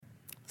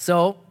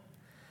So,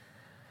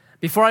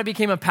 before I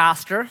became a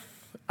pastor,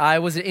 I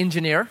was an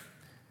engineer.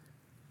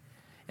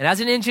 And as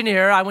an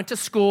engineer, I went to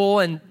school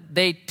and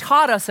they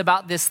taught us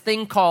about this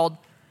thing called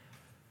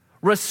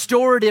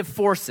restorative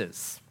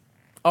forces,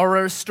 or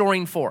a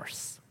restoring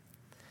force.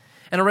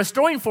 And a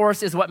restoring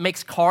force is what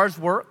makes cars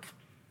work.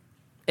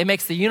 It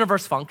makes the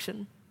universe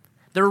function.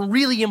 They're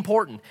really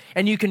important,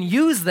 and you can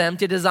use them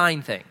to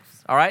design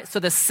things, all right?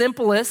 So the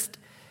simplest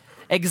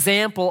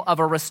example of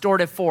a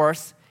restorative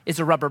force is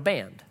a rubber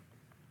band.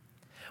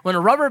 When a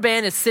rubber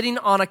band is sitting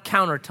on a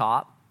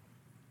countertop,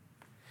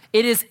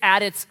 it is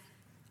at its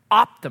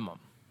optimum.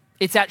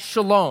 It's at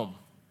shalom.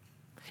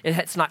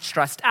 It's not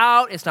stressed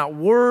out. It's not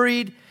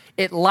worried.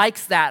 It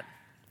likes that.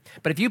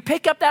 But if you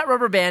pick up that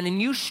rubber band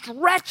and you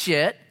stretch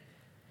it,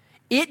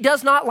 it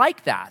does not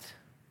like that.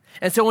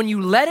 And so when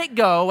you let it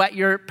go at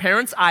your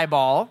parent's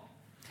eyeball,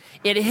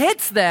 it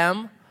hits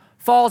them,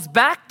 falls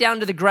back down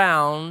to the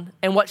ground,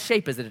 and what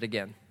shape is it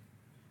again?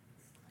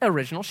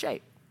 Original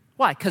shape.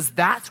 Why? Because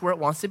that's where it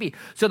wants to be.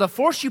 So the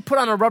force you put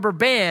on a rubber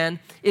band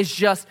is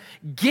just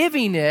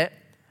giving it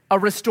a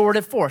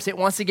restorative force. It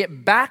wants to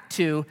get back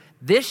to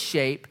this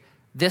shape,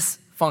 this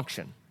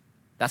function.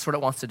 That's what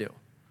it wants to do.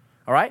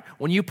 All right?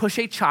 When you push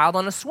a child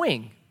on a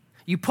swing,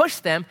 you push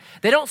them,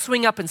 they don't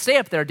swing up and stay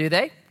up there, do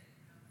they?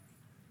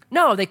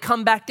 No, they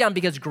come back down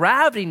because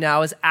gravity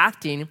now is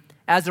acting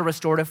as a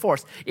restorative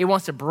force. It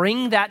wants to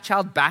bring that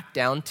child back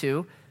down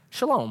to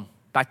shalom,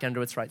 back down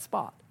to its right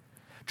spot.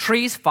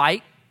 Trees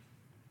fight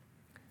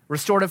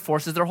restorative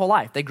forces their whole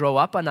life. They grow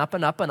up and up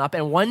and up and up,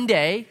 and one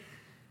day,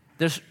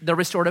 the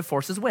restorative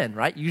forces win,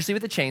 right? Usually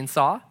with a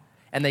chainsaw,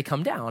 and they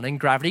come down, and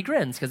gravity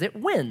grins because it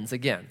wins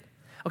again.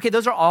 Okay,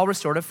 those are all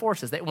restorative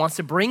forces. It wants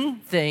to bring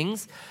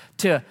things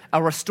to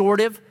a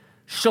restorative,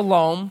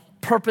 shalom,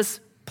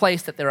 purpose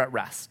place that they're at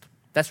rest.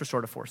 That's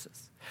restorative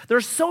forces. There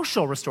are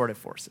social restorative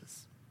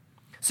forces.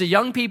 So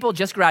young people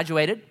just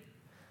graduated,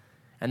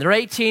 and they're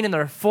 18, and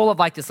they're full of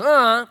like this,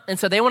 and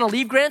so they want to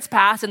leave Grants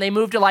Pass, and they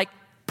move to like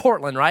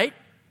Portland, right?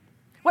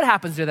 What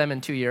happens to them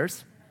in 2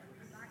 years?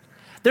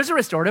 There's a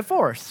restorative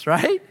force,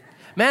 right?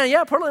 Man,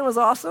 yeah, Portland was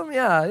awesome.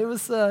 Yeah, it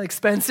was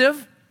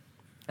expensive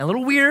and a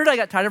little weird. I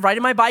got tired of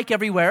riding my bike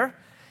everywhere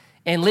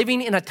and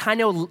living in a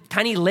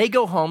tiny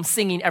Lego home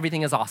singing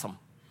everything is awesome.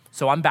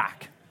 So I'm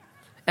back,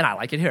 and I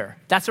like it here.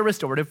 That's a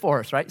restorative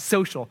force, right?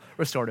 Social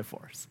restorative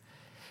force.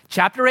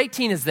 Chapter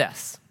 18 is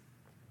this.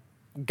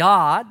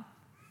 God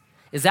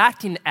is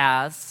acting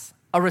as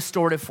a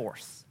restorative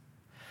force.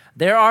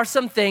 There are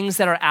some things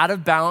that are out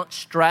of balance,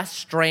 stress,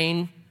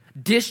 strain,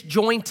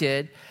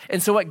 disjointed.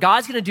 And so what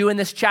God's going to do in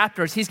this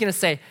chapter is he's going to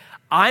say,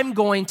 I'm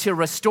going to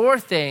restore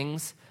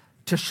things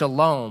to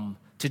shalom,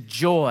 to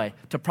joy,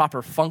 to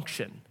proper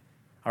function.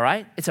 All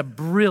right? It's a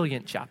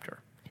brilliant chapter.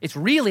 It's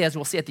really, as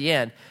we'll see at the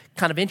end,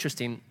 kind of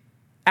interesting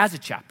as a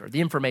chapter,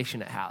 the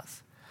information it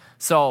has.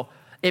 So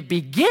it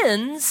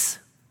begins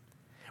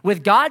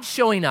with God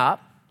showing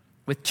up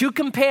with two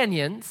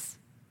companions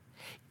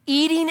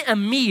eating a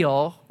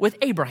meal with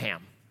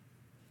Abraham.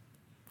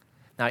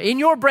 Now, in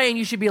your brain,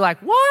 you should be like,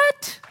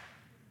 what?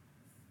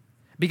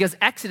 Because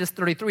Exodus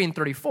 33 and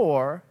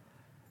 34,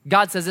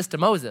 God says this to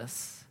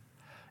Moses,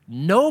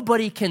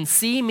 nobody can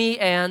see me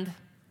and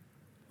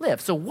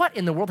live. So what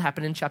in the world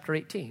happened in chapter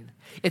 18?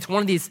 It's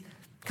one of these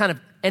kind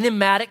of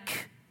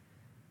enigmatic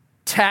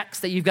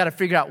texts that you've got to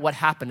figure out what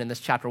happened in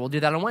this chapter. We'll do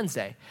that on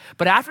Wednesday.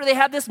 But after they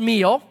have this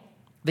meal,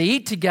 they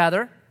eat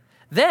together,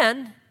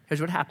 then here's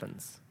what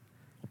happens.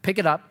 We'll pick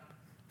it up,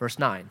 verse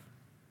 9.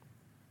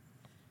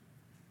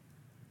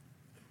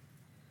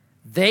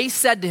 They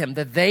said to him,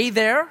 the they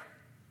there,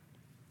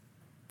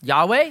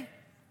 Yahweh,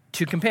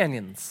 two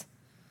companions.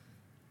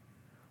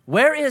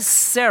 Where is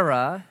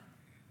Sarah,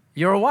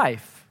 your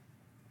wife?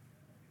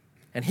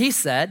 And he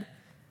said,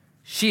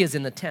 she is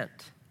in the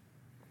tent.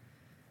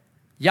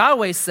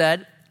 Yahweh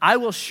said, I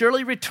will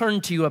surely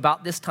return to you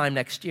about this time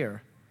next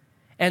year,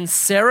 and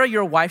Sarah,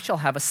 your wife, shall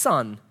have a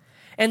son.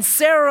 And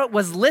Sarah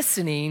was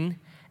listening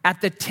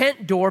at the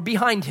tent door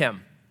behind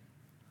him.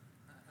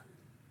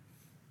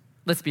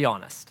 Let's be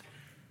honest.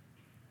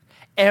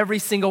 Every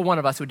single one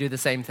of us would do the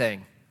same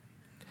thing.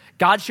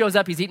 God shows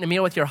up, he's eating a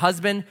meal with your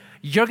husband,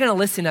 you're going to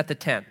listen at the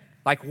tent.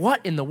 Like,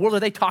 what in the world are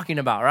they talking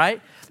about,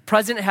 right? The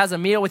president has a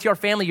meal with your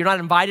family, you're not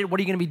invited, what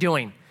are you going to be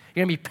doing?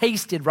 You're going to be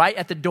pasted right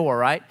at the door,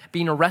 right?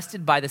 Being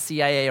arrested by the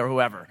CIA or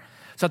whoever.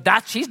 So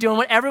she's doing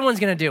what everyone's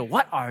going to do.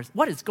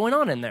 What is going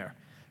on in there?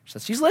 So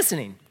she's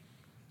listening.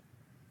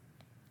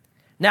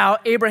 Now,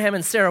 Abraham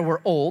and Sarah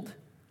were old,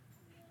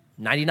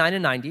 99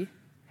 and 90,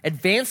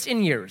 advanced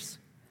in years.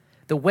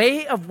 The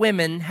way of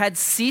women had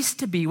ceased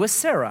to be with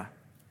Sarah.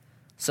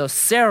 So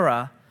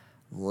Sarah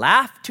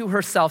laughed to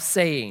herself,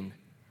 saying,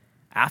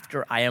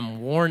 after I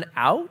am worn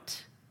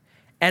out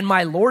and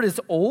my Lord is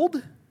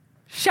old,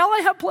 shall I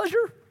have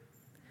pleasure?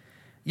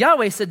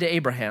 Yahweh said to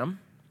Abraham,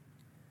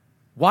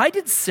 why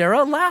did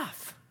Sarah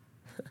laugh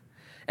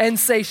and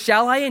say,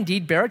 shall I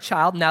indeed bear a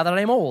child now that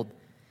I am old?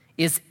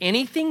 Is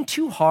anything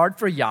too hard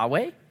for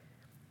Yahweh?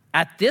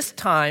 At this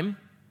time,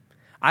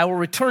 I will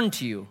return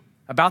to you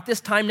about this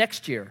time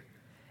next year,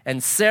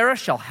 and Sarah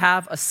shall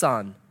have a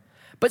son.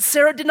 But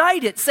Sarah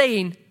denied it,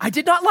 saying, I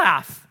did not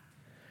laugh,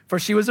 for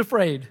she was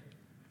afraid.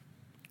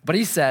 But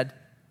he said,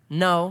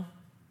 no,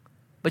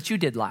 but you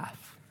did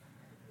laugh.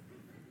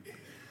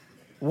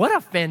 What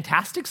a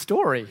fantastic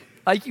story.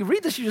 Like, you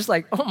read this, you're just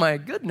like, oh my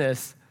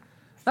goodness,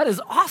 that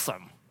is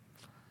awesome.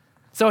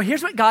 So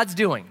here's what God's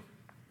doing.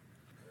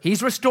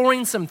 He's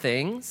restoring some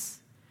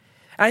things.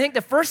 And I think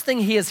the first thing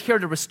he is here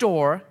to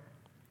restore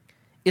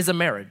is a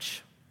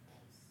marriage.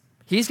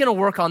 He's going to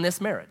work on this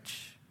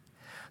marriage.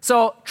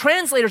 So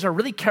translators are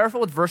really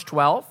careful with verse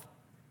 12.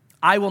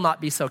 I will not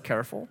be so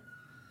careful.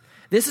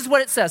 This is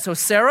what it says. So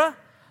Sarah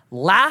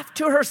laughed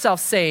to herself,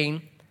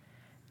 saying,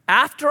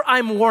 after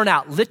I'm worn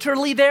out,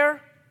 literally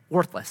there,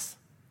 worthless.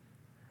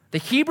 The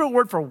Hebrew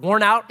word for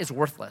worn out is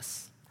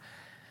worthless.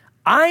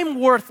 I'm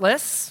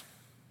worthless.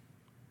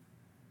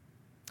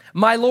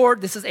 My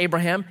Lord, this is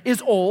Abraham,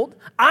 is old.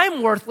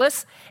 I'm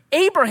worthless.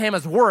 Abraham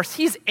is worse.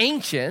 He's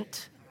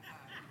ancient.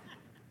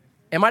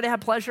 Am I to have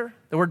pleasure?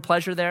 The word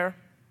pleasure there,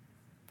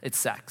 it's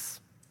sex.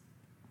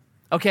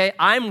 Okay,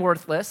 I'm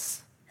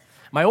worthless.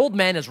 My old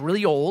man is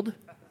really old.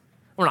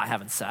 We're not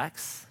having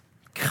sex.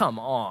 Come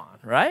on,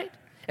 right?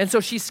 And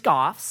so she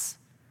scoffs,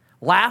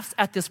 laughs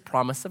at this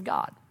promise of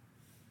God.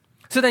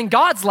 So then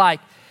God's like,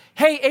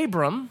 hey,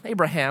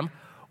 Abraham,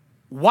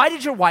 why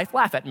did your wife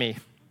laugh at me?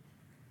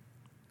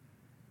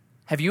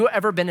 Have you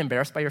ever been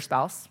embarrassed by your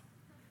spouse?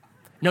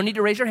 No need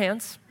to raise your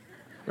hands,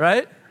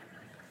 right?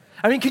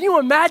 I mean, can you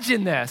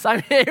imagine this? I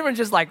mean, Aaron's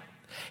just like,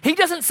 he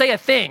doesn't say a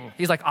thing.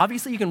 He's like,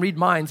 obviously you can read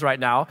minds right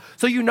now,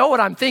 so you know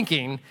what I'm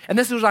thinking, and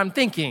this is what I'm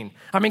thinking.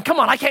 I mean, come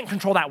on, I can't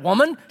control that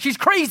woman. She's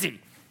crazy.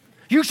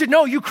 You should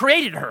know you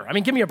created her. I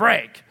mean, give me a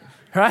break,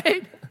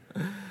 right?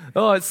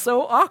 Oh, it's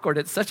so awkward.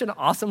 It's such an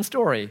awesome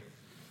story.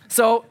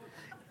 So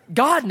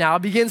God now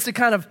begins to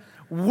kind of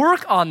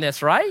work on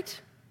this,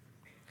 right?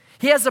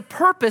 He has a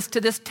purpose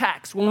to this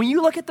text. When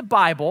you look at the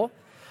Bible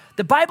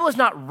is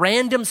not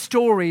random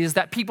stories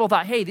that people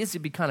thought, hey, this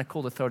would be kind of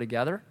cool to throw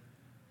together.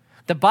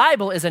 The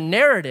Bible is a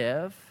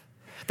narrative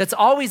that's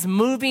always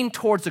moving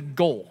towards a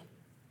goal.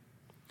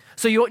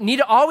 So you need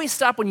to always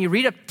stop when you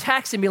read a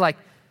text and be like,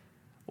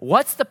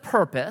 what's the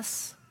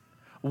purpose?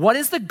 What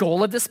is the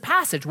goal of this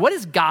passage? What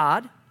is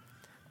God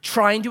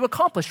trying to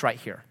accomplish right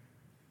here?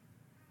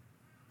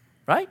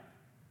 Right?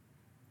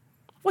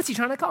 What's he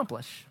trying to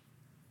accomplish?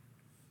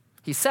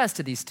 He says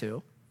to these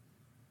two,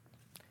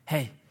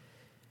 hey,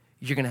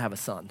 you're going to have a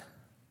son.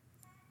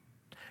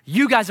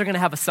 You guys are going to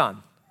have a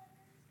son.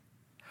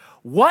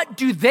 What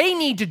do they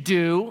need to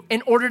do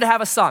in order to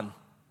have a son?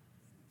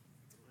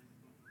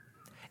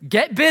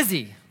 Get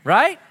busy,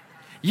 right?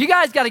 You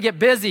guys got to get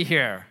busy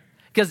here.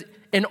 Because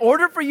in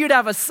order for you to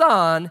have a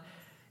son,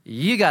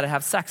 you got to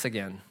have sex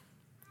again.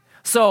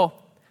 So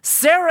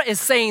Sarah is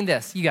saying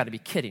this, you got to be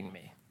kidding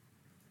me.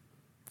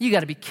 You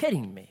got to be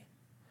kidding me.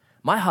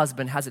 My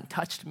husband hasn't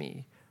touched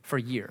me for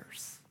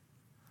years.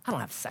 I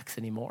don't have sex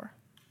anymore.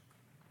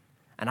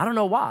 And I don't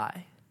know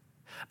why,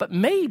 but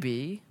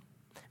maybe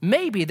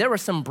there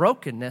was some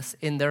brokenness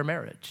in their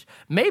marriage.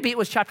 Maybe it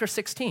was chapter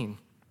 16.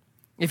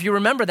 If you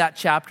remember that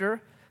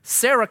chapter,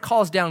 Sarah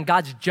calls down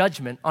God's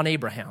judgment on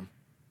Abraham.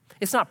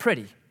 It's not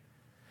pretty.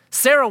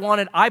 Sarah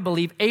wanted, I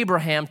believe,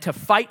 Abraham to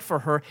fight for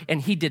her,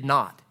 and he did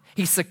not.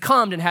 He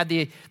succumbed and had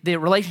the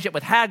relationship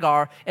with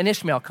Hagar, and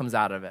Ishmael comes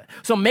out of it.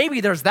 So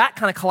maybe there's that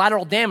kind of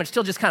collateral damage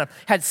still just kind of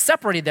had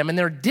separated them, and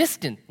they're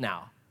distant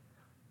now.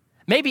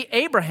 Maybe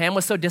Abraham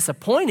was so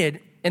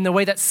disappointed in the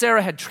way that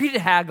Sarah had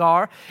treated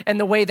Hagar and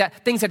the way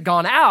that things had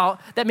gone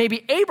out that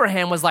maybe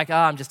Abraham was like,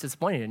 I'm just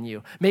disappointed in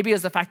you. Maybe it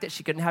was the fact that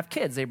she couldn't have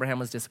kids. Abraham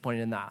was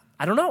disappointed in that.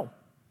 I don't know.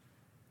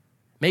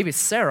 Maybe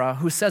Sarah,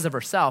 who says of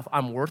herself,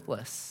 I'm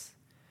worthless,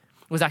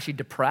 was actually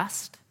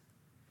depressed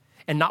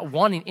and not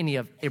wanting any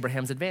of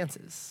Abraham's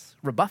advances,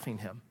 rebuffing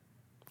him.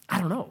 I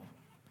don't know.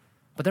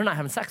 But they're not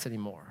having sex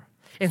anymore.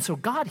 And so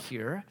God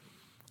here,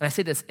 and I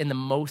say this in the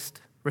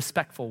most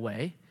respectful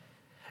way,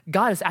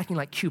 God is acting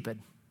like Cupid.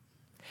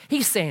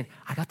 He's saying,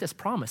 I got this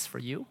promise for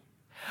you.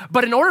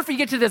 But in order for you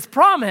to get to this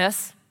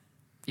promise,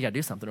 you got to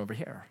do something over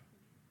here.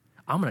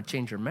 I'm going to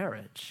change your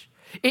marriage.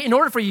 In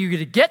order for you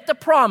to get the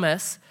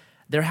promise,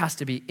 there has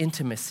to be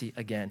intimacy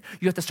again.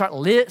 You have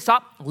to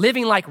stop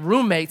living like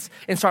roommates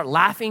and start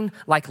laughing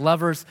like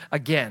lovers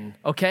again,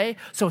 okay?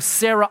 So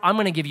Sarah, I'm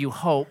going to give you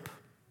hope.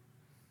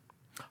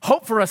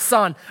 Hope for a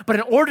son. But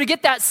in order to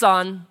get that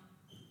son,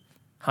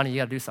 honey, you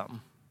got to do something,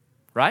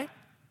 right?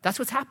 That's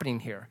what's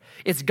happening here.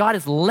 It's God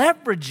is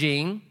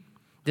leveraging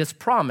this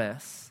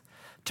promise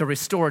to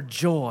restore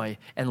joy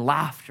and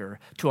laughter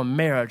to a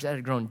marriage that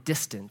had grown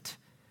distant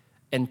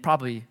and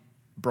probably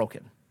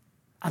broken.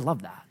 I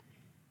love that.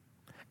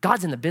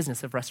 God's in the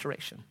business of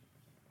restoration.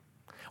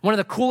 One of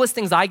the coolest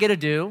things I get to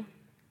do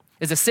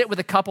is to sit with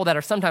a couple that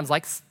are sometimes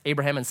like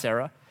Abraham and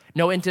Sarah.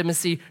 No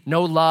intimacy,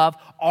 no love,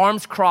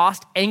 arms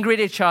crossed, angry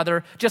at each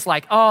other, just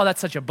like, oh, that's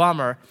such a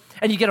bummer.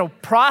 And you get to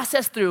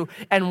process through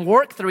and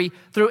work through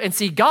and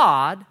see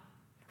God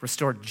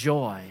restore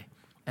joy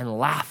and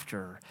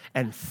laughter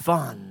and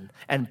fun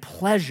and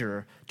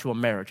pleasure to a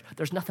marriage.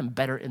 There's nothing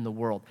better in the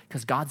world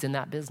because God's in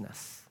that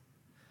business.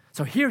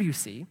 So here you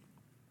see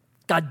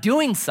God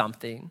doing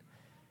something,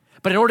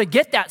 but in order to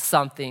get that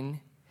something,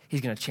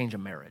 he's going to change a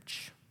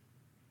marriage.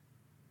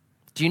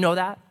 Do you know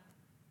that?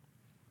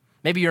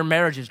 Maybe your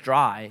marriage is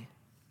dry.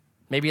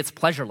 Maybe it's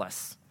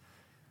pleasureless.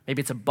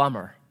 Maybe it's a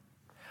bummer.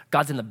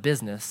 God's in the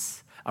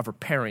business of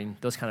repairing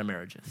those kind of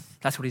marriages.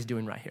 That's what he's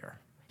doing right here.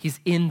 He's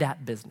in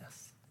that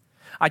business.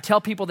 I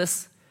tell people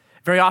this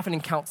very often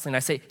in counseling. I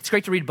say, it's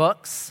great to read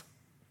books.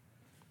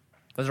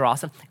 Those are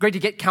awesome. Great to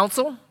get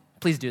counsel.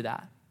 Please do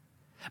that.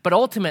 But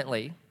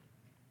ultimately,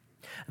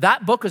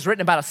 that book was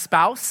written about a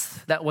spouse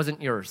that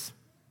wasn't yours.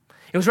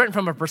 It was written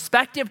from a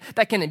perspective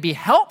that can be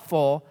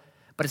helpful,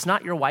 but it's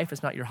not your wife,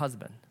 it's not your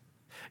husband.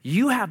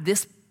 You have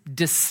this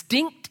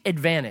distinct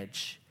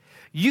advantage.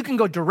 You can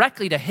go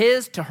directly to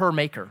her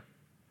maker.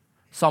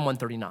 Psalm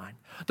 139.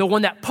 The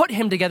one that put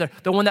him together,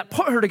 the one that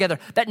put her together,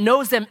 that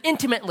knows them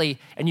intimately,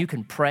 and you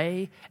can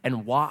pray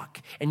and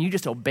walk, and you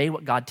just obey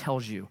what God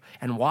tells you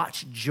and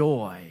watch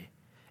joy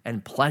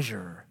and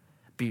pleasure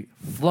be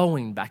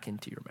flowing back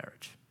into your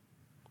marriage.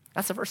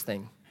 That's the first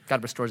thing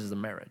God restores is a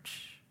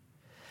marriage.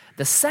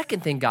 The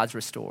second thing God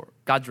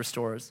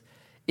restores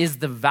is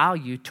the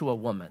value to a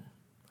woman.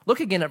 Look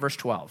again at verse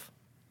 12.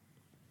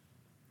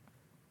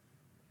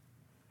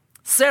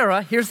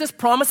 Sarah hears this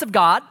promise of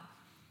God,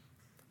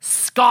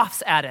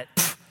 scoffs at it.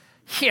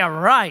 Yeah,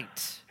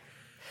 right.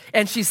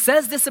 And she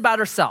says this about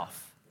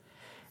herself.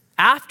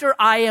 After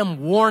I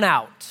am worn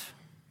out,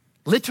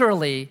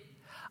 literally,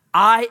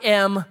 I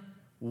am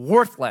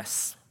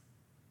worthless.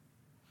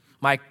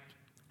 My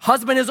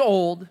husband is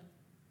old.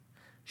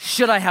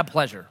 Should I have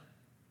pleasure?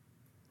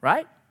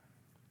 Right?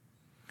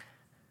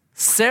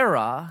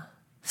 Sarah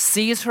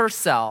sees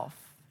herself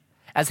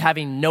as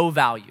having no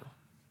value.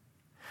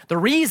 The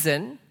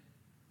reason,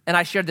 and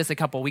I shared this a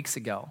couple weeks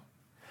ago,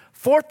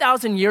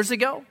 4,000 years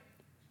ago,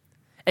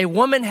 a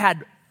woman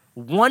had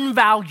one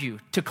value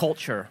to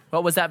culture.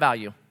 What was that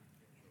value?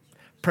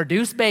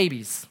 Produce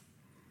babies.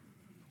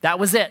 That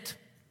was it.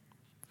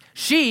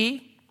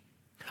 She,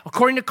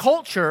 according to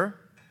culture,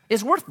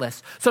 is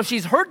worthless. So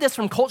she's heard this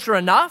from culture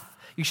enough.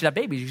 You should have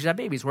babies. You should have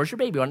babies. Where's your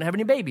baby? I don't have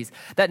any babies.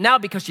 That now,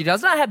 because she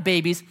does not have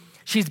babies,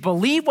 she's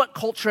believed what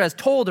culture has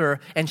told her,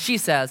 and she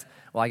says,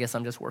 well, I guess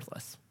I'm just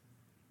worthless.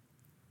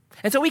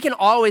 And so we can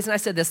always, and I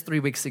said this 3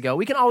 weeks ago,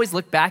 we can always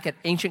look back at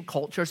ancient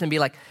cultures and be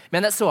like,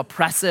 man, that's so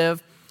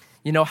oppressive.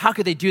 You know, how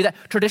could they do that?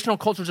 Traditional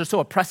cultures are so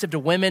oppressive to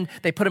women.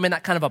 They put them in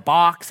that kind of a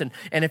box, and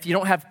if you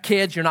don't have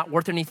kids, you're not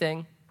worth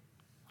anything.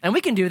 And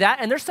we can do that,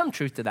 and there's some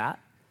truth to that.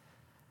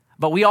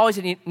 But we always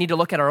need to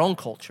look at our own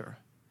culture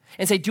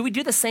and say, do we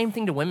do the same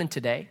thing to women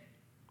today?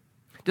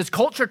 Does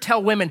culture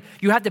tell women,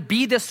 you have to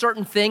be this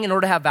certain thing in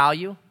order to have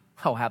value?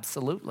 Oh,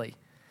 absolutely.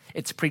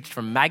 It's preached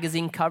from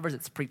magazine covers.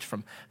 It's preached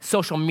from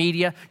social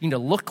media. You need to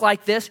look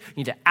like this. You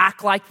need to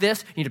act like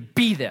this. You need to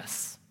be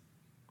this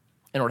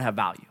in order to have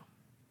value.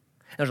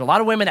 There's a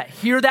lot of women that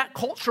hear that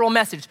cultural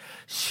message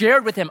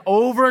shared with them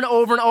over and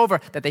over and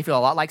over that they feel a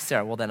lot like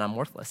Sarah. Well, then I'm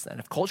worthless. And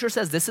if culture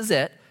says this is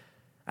it,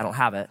 I don't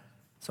have it,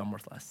 so I'm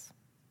worthless.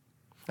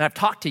 And I've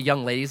talked to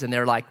young ladies, and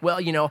they're like,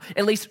 well, you know,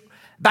 at least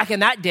back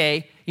in that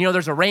day, you know,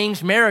 there's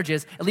arranged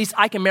marriages. At least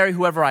I can marry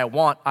whoever I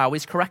want. I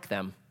always correct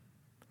them.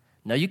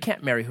 No, you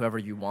can't marry whoever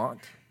you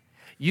want.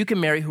 You can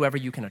marry whoever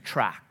you can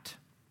attract.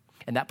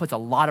 And that puts a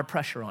lot of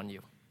pressure on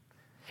you.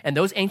 And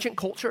those ancient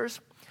cultures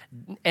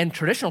and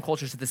traditional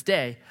cultures to this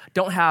day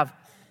don't have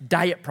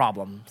diet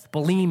problems,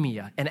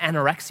 bulimia, and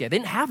anorexia. They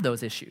didn't have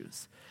those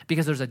issues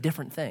because there's a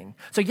different thing.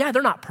 So yeah,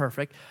 they're not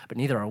perfect, but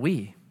neither are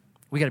we.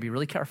 We got to be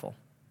really careful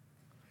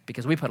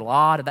because we put a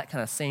lot of that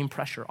kind of same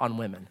pressure on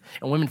women.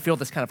 And women feel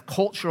this kind of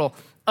cultural,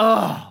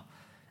 I'm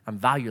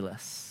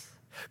valueless.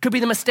 Could be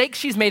the mistake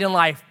she's made in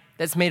life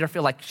that's made her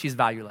feel like she's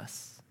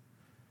valueless.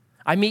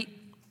 I meet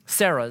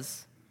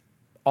Sarahs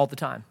all the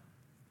time.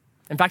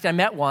 In fact, I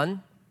met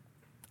one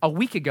a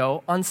week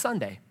ago on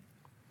Sunday.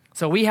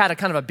 So we had a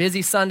kind of a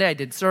busy Sunday. I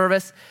did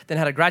service, then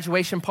had a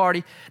graduation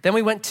party. Then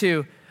we went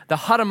to the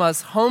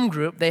Hutama's home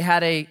group. They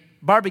had a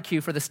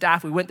barbecue for the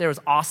staff. We went there. It was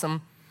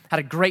awesome. Had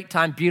a great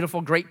time,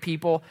 beautiful, great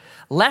people.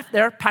 Left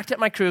there, packed up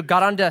my crew,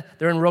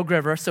 they're in Rogue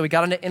River, so we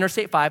got onto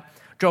Interstate 5,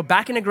 drove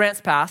back into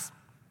Grants Pass,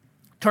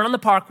 turned on the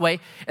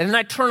Parkway, and then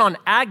I turn on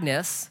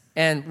Agnes,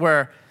 and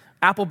where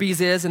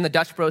Applebee's is and the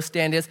Dutch Bros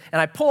stand is, and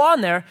I pull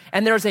on there,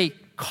 and there's a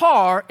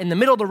car in the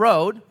middle of the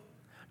road,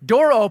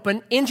 door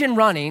open, engine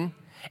running,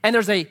 and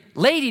there's a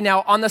lady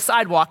now on the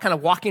sidewalk kind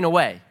of walking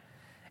away.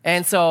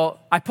 And so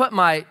I put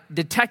my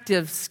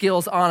detective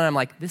skills on, and I'm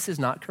like, this is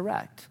not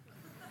correct.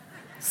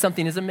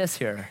 Something is amiss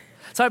here.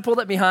 So I pulled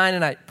it behind,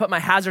 and I put my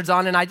hazards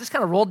on, and I just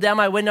kind of rolled down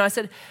my window. I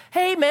said,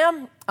 hey,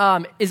 ma'am,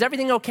 is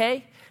everything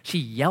okay? She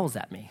yells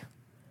at me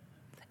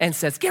and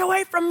says, get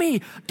away from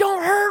me.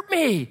 Don't hurt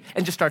me.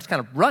 And just starts kind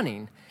of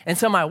running. And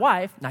so my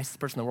wife, nicest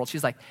person in the world,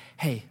 she's like,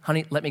 hey,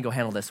 honey, let me go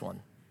handle this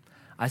one.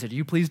 I said,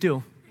 you please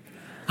do.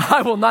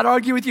 I will not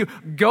argue with you.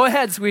 Go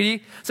ahead,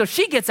 sweetie. So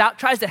she gets out,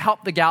 tries to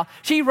help the gal.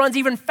 She runs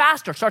even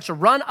faster, starts to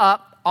run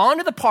up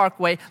onto the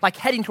Parkway, like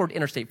heading toward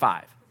Interstate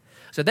 5.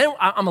 So then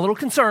I'm a little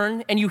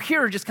concerned, and you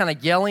hear her just kind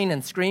of yelling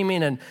and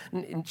screaming, and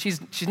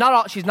she's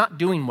not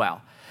doing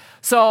well.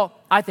 So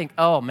I think,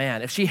 oh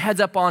man, if she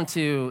heads up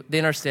onto the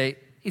interstate,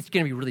 it's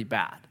going to be really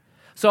bad.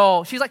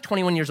 So she's like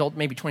 21 years old,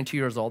 maybe 22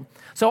 years old.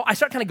 So I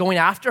start kind of going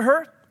after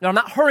her. Now, I'm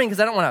not hurrying because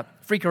I don't want to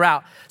freak her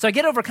out. So I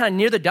get over kind of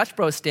near the Dutch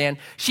Bros stand.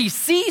 She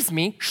sees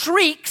me,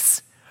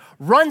 shrieks,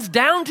 runs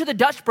down to the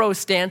Dutch Bros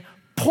stand,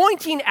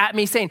 pointing at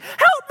me, saying,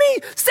 "Help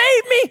me,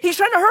 save me, he's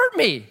trying to hurt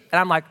me." And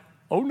I'm like,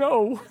 oh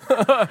no.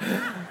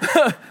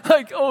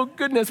 Like, oh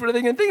goodness, what are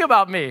they going to think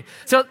about me?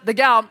 So the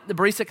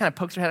barista kind of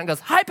pokes her head and goes,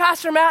 "Hi,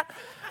 Pastor Matt."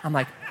 I'm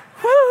like,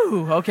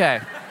 whew, okay.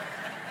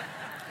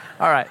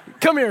 All right,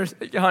 come here,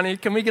 honey.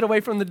 Can we get away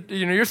from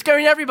you're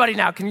scaring everybody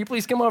now. Can you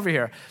please come over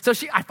here? So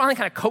I finally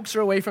kind of coax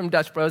her away from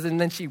Dutch Bros, and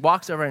then she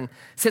walks over and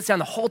sits down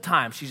the whole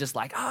time. She's just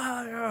like,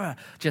 I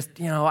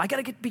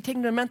got to be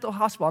taken to a mental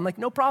hospital. I'm like,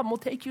 no problem. We'll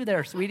take you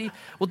there, sweetie.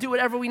 We'll do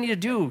whatever we need to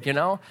do,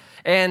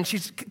 And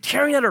she's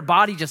tearing at her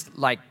body just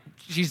like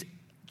she's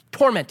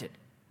tormented.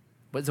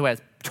 What's the way?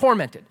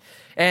 Tormented.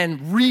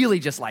 And really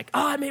just like,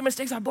 I made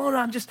mistakes. I've blown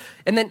it.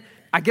 And then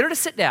I get her to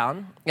sit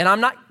down, and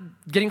I'm not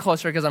getting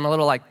closer because I'm a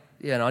little like,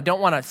 I don't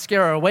want to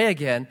scare her away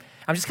again.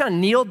 I'm just kind of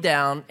kneeled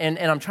down, and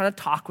I'm trying to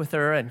talk with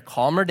her and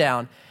calm her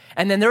down.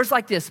 And then there's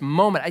like this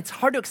moment. It's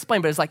hard to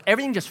explain, but it's like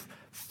everything just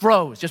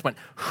froze, just went,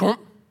 hump.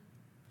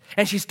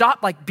 And she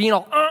stopped like being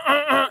all,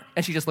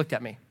 and she just looked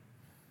at me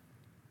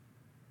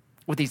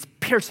with these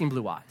piercing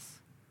blue eyes.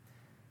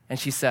 And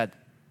she said,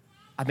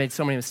 "I've made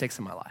so many mistakes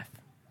in my life.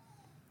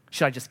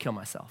 Should I just kill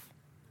myself?"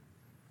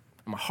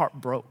 And my heart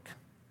broke.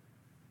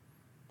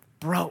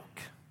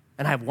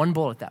 And I have one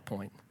bullet at that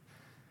point.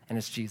 And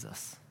it's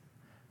Jesus.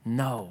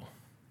 No.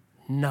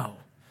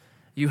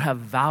 You have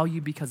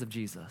value because of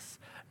Jesus.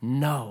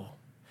 No.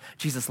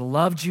 Jesus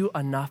loved you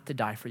enough to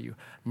die for you.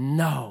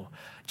 No.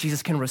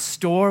 Jesus can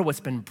restore what's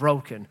been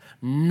broken.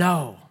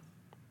 No.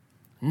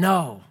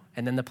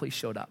 And then the police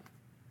showed up.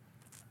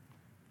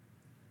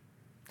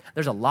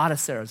 There's a lot of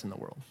Sarahs in the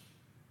world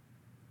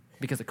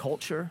because of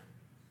culture,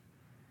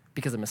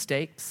 because of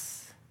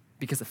mistakes,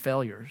 because of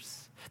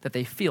failures, that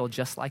they feel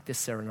just like this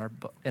Sarah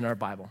in our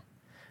Bible.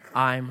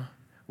 I'm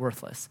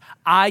worthless.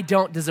 I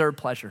don't deserve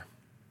pleasure.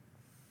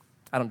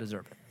 I don't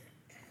deserve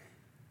it.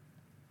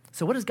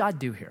 So what does God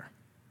do here?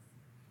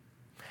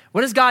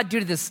 What does God do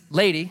to this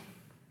lady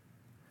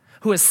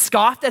who has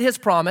scoffed at his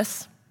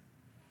promise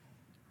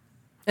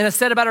and has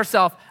said about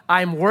herself,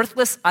 "I'm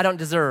worthless, I don't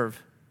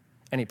deserve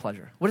any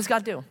pleasure"? What does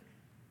God do?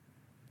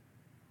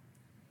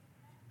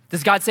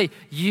 Does God say,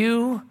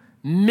 "You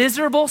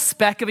miserable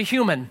speck of a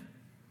human,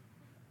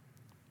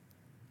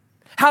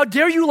 how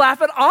dare you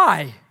laugh at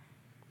I,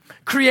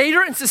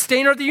 creator and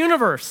sustainer of the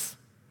universe?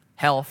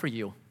 Hell for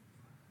you"?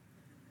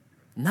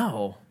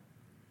 No.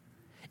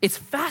 It's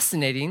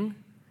fascinating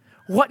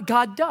what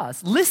God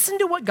does. Listen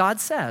to what God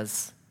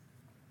says.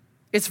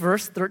 It's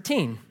verse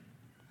 13.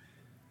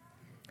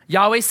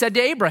 Yahweh said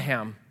to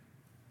Abraham,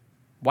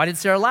 why did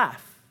Sarah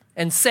laugh?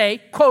 And say,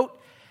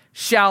 quote,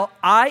 "Shall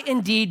I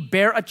indeed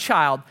bear a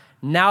child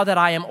now that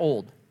I am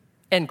old?"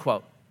 End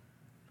quote.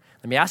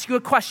 Let me ask you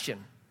a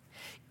question.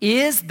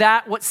 Is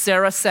that what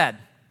Sarah said?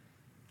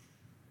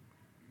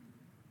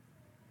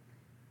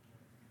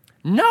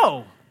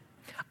 No.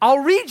 I'll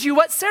read you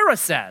what Sarah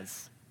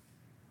says.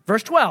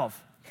 Verse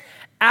 12.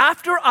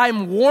 "After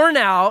I'm worn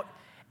out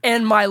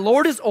and my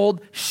Lord is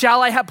old,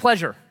 shall I have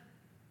pleasure?"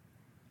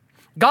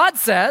 God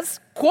says,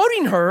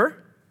 quoting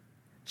her,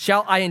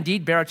 "Shall I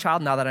indeed bear a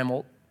child now that I'm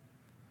old?"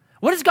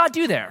 What does God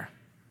do there?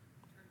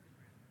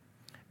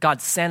 God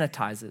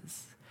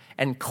sanitizes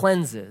and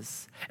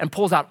cleanses and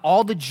pulls out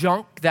all the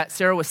junk that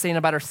Sarah was saying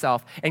about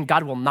herself, and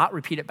God will not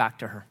repeat it back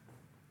to her.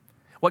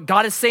 What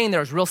God is saying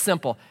there is real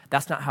simple.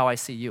 That's not how I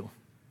see you.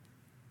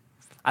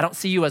 I don't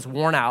see you as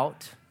worn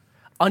out,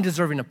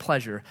 undeserving of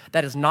pleasure.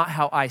 That is not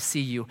how I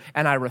see you,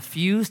 and I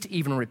refuse to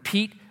even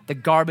repeat the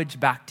garbage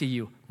back to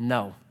you.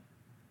 No.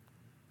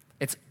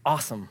 It's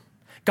awesome.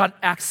 God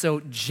acts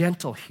so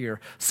gentle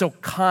here, so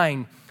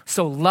kind,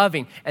 so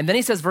loving. And then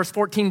he says, verse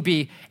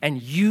 14b,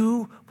 "And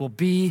you will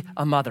be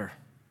a mother."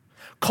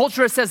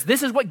 Culture says,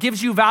 this is what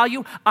gives you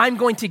value. I'm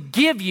going to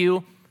give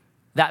you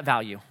that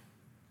value.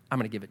 I'm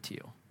going to give it to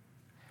you.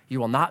 You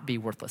will not be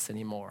worthless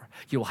anymore.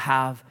 You will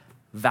have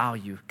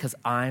value because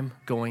I'm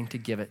going to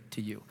give it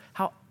to you.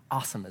 How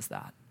awesome is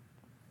that?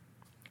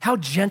 How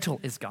gentle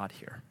is God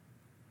here?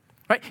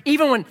 Right?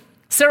 Even when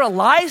Sarah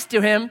lies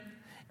to him,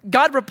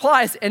 God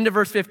replies, end of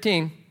verse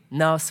 15,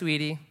 "No,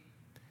 sweetie,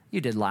 you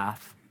did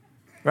laugh."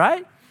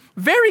 Right?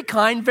 Very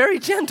kind, very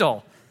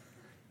gentle.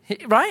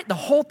 Right? The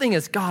whole thing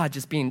is God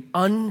just being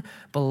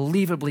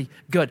unbelievably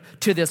good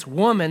to this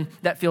woman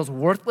that feels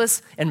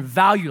worthless and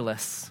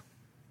valueless.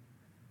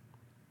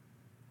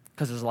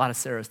 Because there's a lot of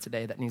Sarahs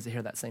today that needs to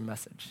hear that same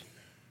message.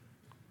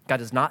 God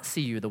does not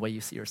see you the way you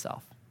see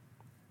yourself.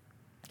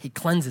 He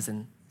cleanses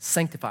and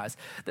sanctifies.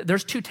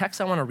 There's two texts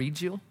I want to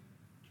read you,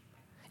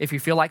 if you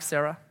feel like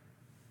Sarah.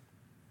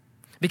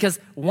 Because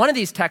one of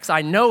these texts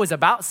I know is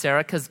about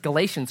Sarah because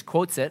Galatians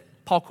quotes it.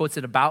 Paul quotes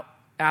it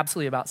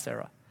absolutely about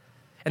Sarah.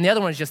 And the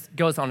other one just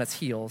goes on its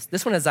heels.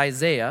 This one is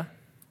Isaiah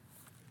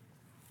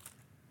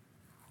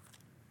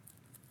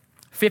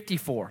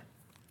 54.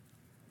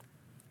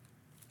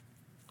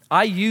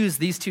 I use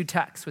these two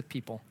texts with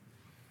people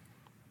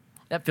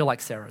that feel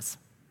like Sarah's.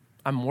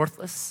 I'm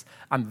worthless.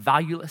 I'm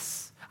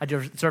valueless. I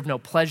deserve no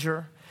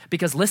pleasure.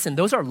 Because listen,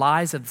 those are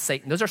lies of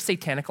Satan. Those are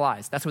satanic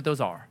lies. That's what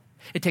those are.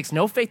 It takes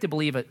no faith to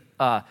believe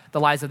the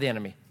lies of the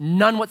enemy.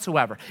 None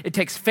whatsoever. It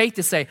takes faith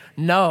to say,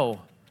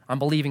 no, I'm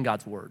believing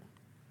God's word.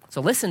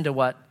 So listen to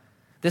what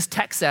this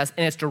text says,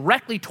 and it's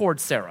directly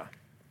towards Sarah.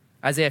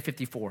 Isaiah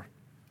 54.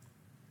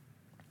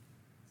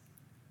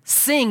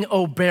 Sing,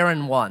 O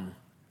barren one,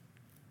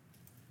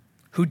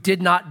 who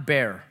did not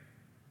bear.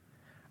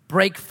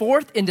 Break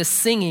forth into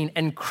singing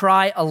and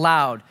cry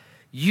aloud,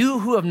 you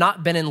who have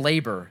not been in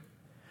labor.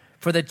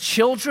 For the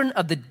children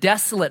of the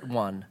desolate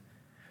one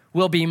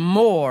will be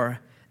more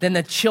than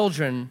the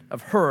children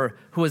of her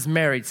who is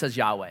married, says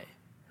Yahweh.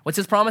 What's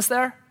his promise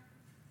there?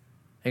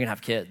 You're going to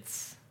have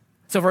kids.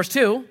 So verse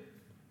 2,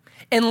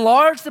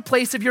 enlarge the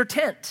place of your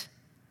tent,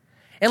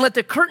 and let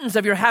the curtains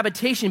of your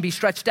habitation be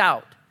stretched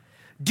out.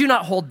 Do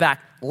not hold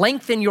back.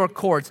 Lengthen your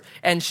cords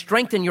and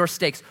strengthen your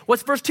stakes.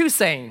 What's verse 2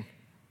 saying?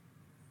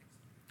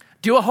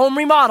 Do a home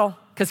remodel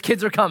because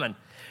kids are coming.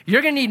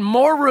 You're going to need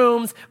more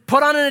rooms.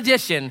 Put on an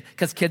addition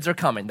because kids are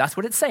coming. That's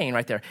what it's saying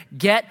right there.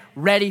 Get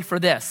ready for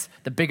this.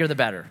 The bigger, the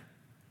better.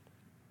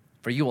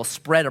 For you will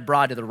spread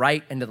abroad to the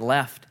right and to the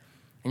left,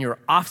 and your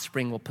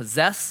offspring will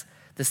possess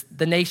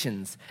the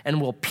nations and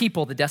will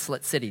people the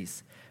desolate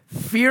cities.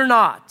 Fear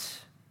not,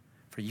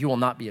 for you will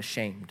not be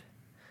ashamed.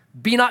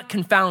 Be not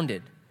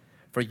confounded,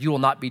 for you will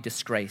not be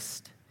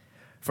disgraced.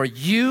 For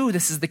you,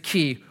 this is the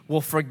key,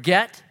 will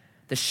forget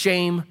the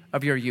shame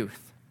of your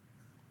youth.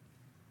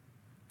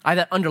 I have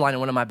that underlined in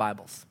one of my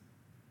Bibles.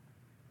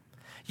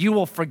 You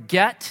will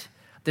forget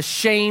the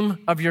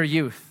shame of your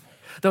youth.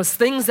 Those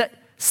things that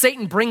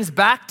Satan brings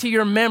back to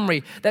your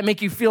memory that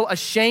make you feel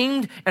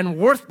ashamed and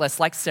worthless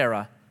like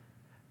Sarah.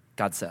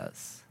 God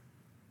says,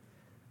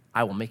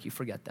 I will make you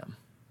forget them.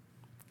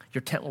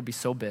 Your tent will be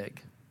so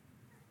big.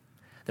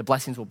 The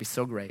blessings will be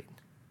so great.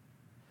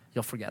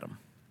 You'll forget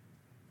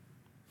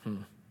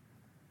them.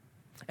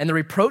 And the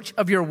reproach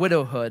of your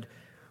widowhood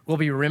will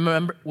be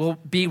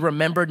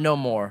remembered no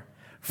more.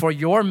 For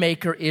your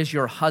maker is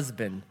your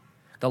husband.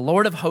 The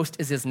Lord of hosts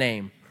is his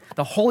name.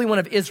 The Holy One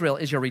of Israel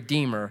is your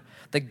Redeemer.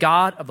 The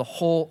God of the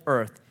whole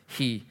earth,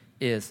 he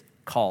is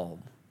called.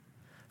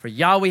 For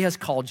Yahweh has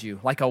called you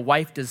like a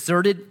wife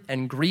deserted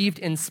and grieved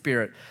in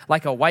spirit,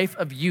 like a wife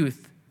of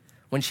youth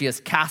when she is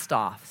cast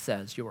off,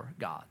 says your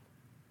God.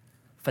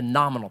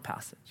 Phenomenal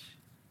passage.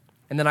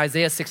 And then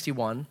Isaiah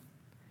 61,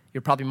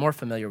 you're probably more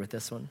familiar with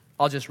this one.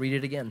 I'll just read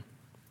it again.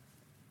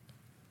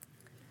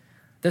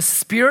 The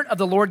Spirit of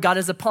the Lord God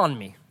is upon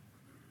me,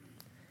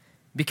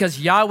 because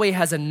Yahweh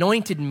has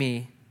anointed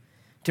me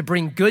to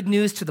bring good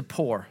news to the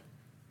poor.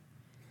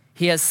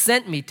 He has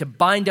sent me to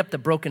bind up the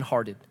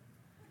brokenhearted,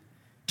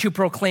 to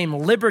proclaim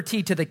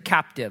liberty to the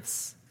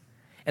captives,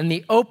 and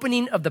the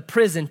opening of the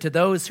prison to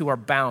those who are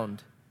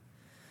bound,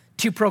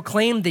 to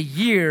proclaim the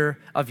year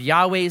of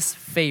Yahweh's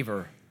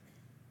favor,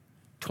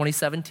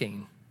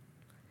 2017,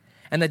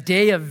 and the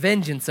day of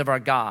vengeance of our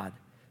God,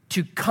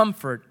 to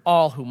comfort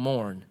all who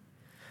mourn,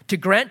 to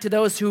grant to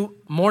those who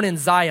mourn in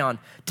Zion,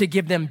 to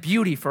give them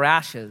beauty for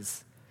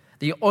ashes,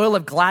 the oil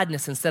of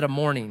gladness instead of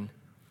mourning,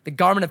 the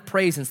garment of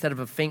praise instead of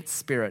a faint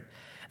spirit,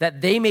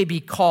 that they may be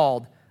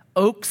called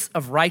oaks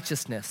of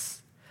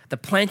righteousness, the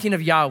planting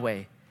of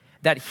Yahweh,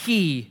 that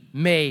he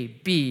may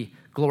be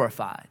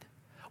glorified.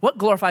 What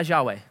glorifies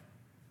Yahweh?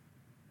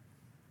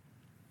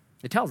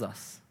 It tells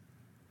us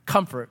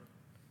comfort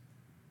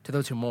to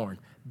those who mourn,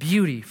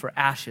 beauty for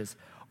ashes,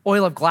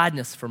 oil of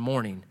gladness for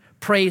mourning,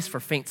 praise for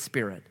faint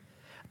spirit.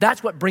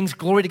 That's what brings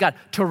glory to God,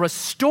 to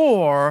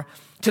restore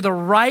to the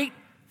right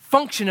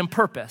function and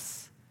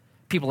purpose.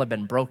 People have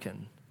been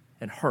broken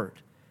and hurt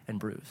and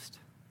bruised.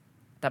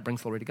 That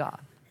brings glory to God.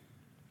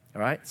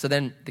 All right? So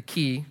then the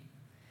key,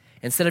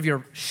 instead of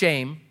your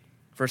shame,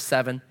 verse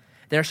 7,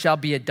 there shall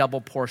be a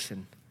double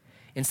portion.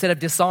 Instead of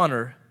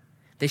dishonor,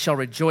 they shall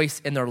rejoice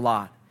in their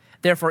lot.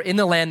 Therefore, in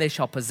the land they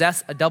shall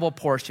possess a double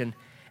portion,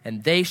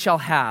 and they shall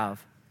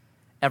have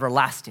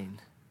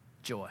everlasting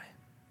joy.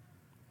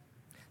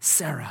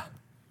 Sarah,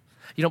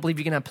 you don't believe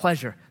you can have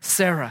pleasure.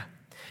 Sarah,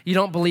 you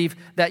don't believe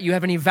that you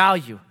have any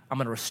value. I'm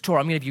going to restore.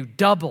 I'm going to give you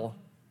double,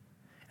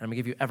 and I'm going to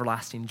give you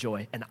everlasting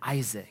joy. And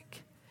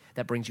Isaac,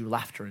 that brings you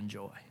laughter and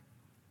joy.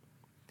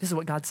 This is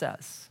what God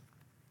says.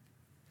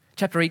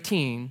 Chapter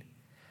 18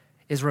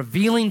 is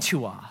revealing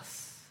to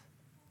us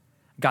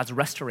God's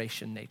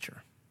restoration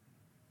nature.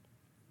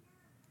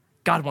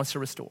 God wants to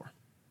restore.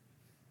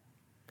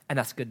 And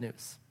that's good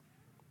news.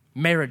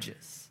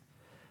 Marriages,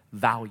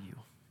 value.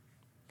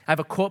 I have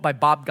a quote by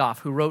Bob Goff,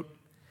 who wrote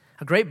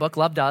a great book,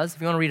 Love Does.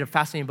 If you want to read a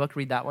fascinating book,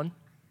 read that one.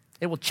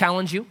 It will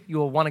challenge you. You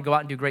will want to go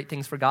out and do great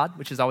things for God,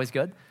 which is always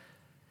good.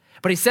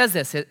 But he says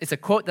this. It's a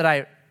quote that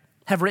I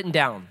have written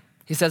down.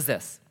 He says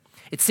this.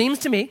 It seems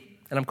to me,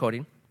 and I'm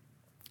quoting,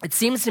 it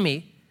seems to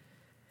me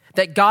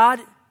that God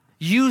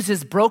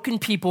uses broken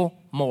people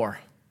more.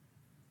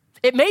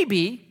 It may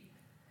be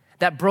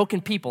that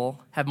broken people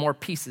have more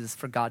pieces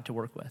for God to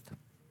work with.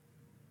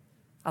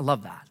 I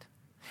love that.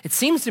 It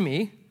seems to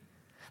me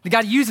that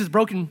God uses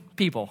broken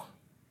people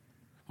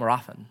more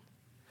often.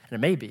 And it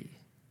may be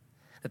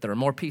that there are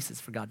more pieces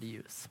for God to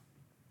use.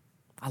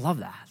 I love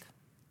that.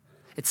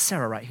 It's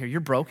Sarah right here. You're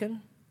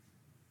broken.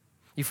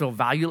 You feel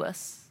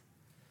valueless.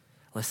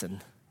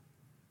 Listen,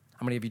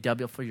 I'm going to give you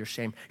double for your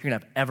shame. You're going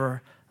to have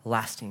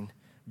everlasting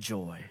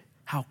joy.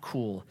 How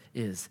cool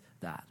is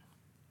that?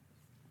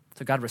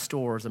 So God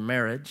restores a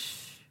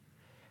marriage.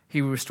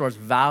 He restores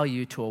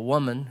value to a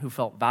woman who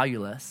felt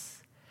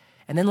valueless.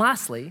 And then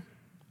lastly,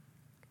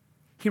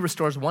 he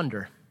restores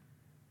wonder.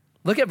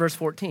 Look at verse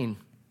 14.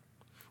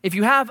 If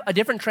you have a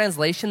different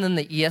translation than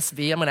the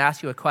ESV, I'm going to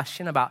ask you a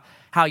question about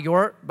how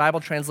your Bible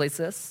translates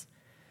this.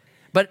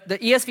 But the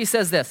ESV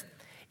says this: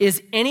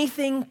 is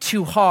anything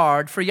too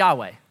hard for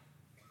Yahweh?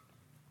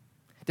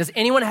 Does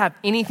anyone have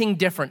anything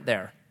different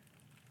there?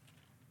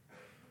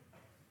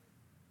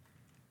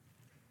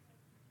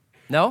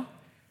 No?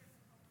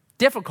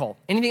 Difficult.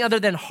 Anything other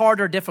than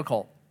hard or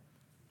difficult?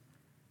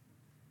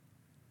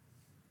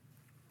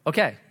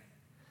 Okay.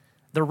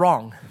 They're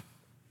wrong.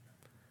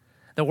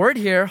 The word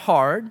here,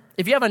 hard,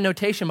 if you have a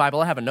notation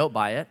Bible, I have a note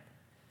by it.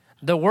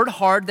 The word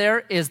hard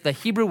there is the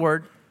Hebrew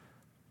word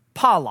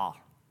pala.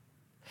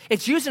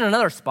 It's used in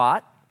another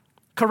spot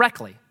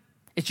correctly.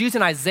 It's used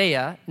in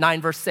Isaiah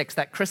 9 verse 6,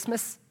 that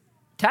Christmas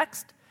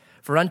text.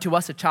 For unto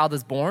us a child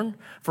is born,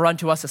 for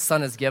unto us a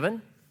son is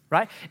given,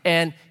 right?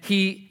 And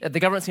the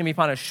government's going to be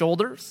upon his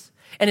shoulders,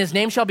 and his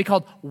name shall be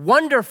called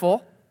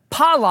Wonderful,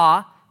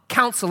 Pala,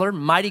 Counselor,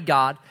 Mighty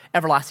God,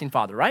 Everlasting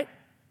Father, right?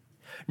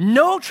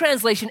 No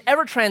translation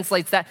ever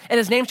translates that, and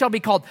his name shall be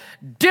called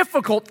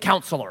Difficult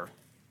Counselor.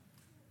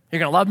 You're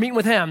going to love meeting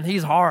with him.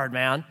 He's hard,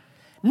 man.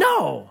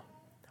 No.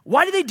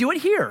 Why do they do it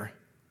here?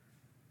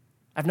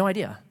 I have no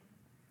idea.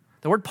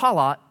 The word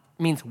Pala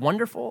means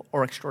wonderful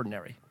or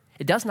extraordinary.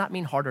 It does not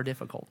mean hard or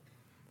difficult.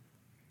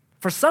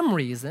 For some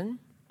reason,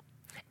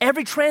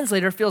 every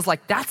translator feels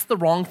like that's the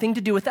wrong thing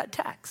to do with that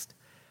text.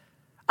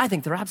 I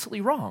think they're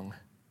absolutely wrong.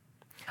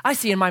 I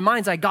see in my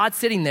mind's eye God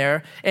sitting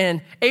there,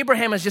 and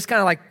Abraham is just kind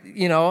of like,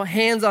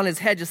 hands on his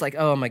head, just like,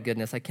 oh my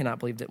goodness, I cannot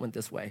believe it went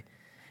this way.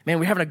 Man,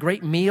 we're having a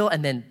great meal,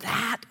 and then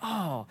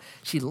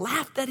she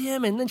laughed at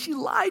him, and then she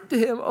lied to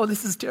him. Oh,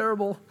 this is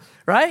terrible,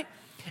 right?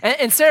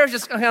 And Sarah's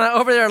just kind of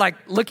over there like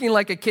looking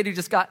like a kid who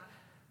just got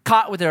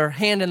caught with her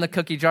hand in the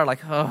cookie jar,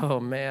 like, oh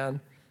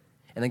man.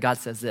 And then God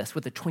says this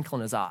with a twinkle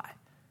in his eye: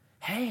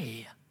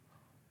 hey,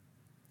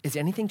 is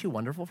anything too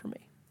wonderful for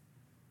me?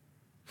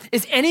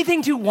 Is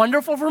anything too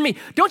wonderful for me?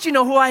 Don't you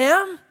know who I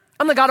am?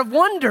 I'm the God of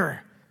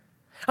wonder.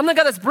 I'm the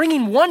God that's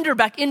bringing wonder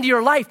back into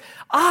your life.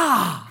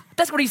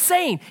 That's what he's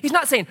saying. He's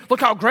not saying, look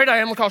how great I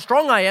am, look how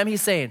strong I am.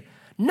 He's saying,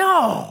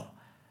 no,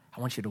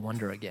 I want you to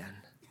wonder again.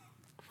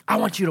 I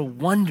want you to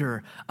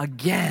wonder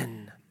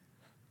again.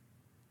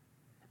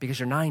 Because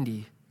you're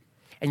 90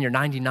 and you're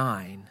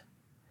 99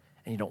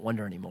 and you don't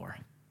wonder anymore.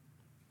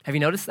 Have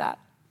you noticed that?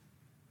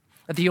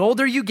 That the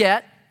older you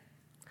get,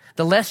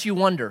 the less you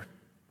wonder.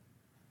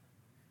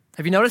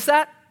 Have you noticed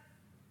that?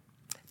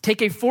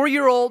 Take a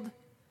 4-year-old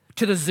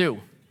to the zoo.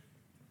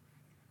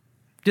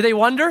 Do they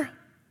wonder?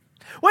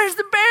 Where's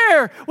the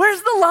bear?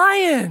 Where's the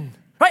lion?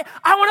 Right?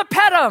 I want to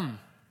pet him.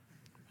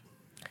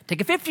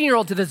 Take a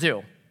 15-year-old to the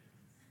zoo.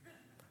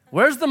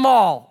 Where's the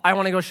mall? I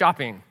want to go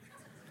shopping.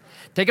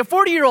 Take a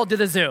 40-year-old to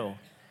the zoo.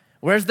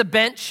 Where's the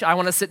bench? I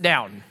want to sit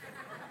down.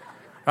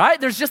 Right?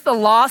 There's just the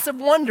loss of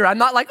wonder. I'm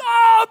not like,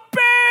 oh,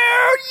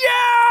 bear,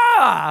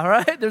 yeah!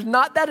 Right? There's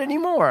not that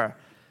anymore.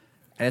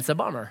 And it's a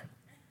bummer.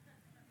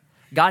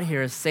 God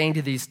here is saying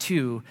to these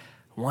two,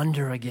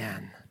 wonder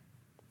again.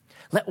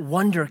 Let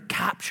wonder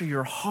capture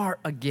your heart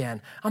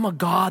again. I'm a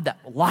God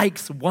that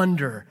likes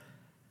wonder.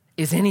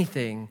 Is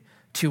anything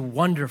too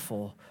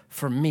wonderful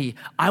for me?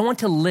 I want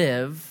to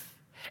live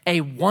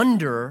a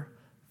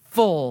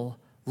wonderful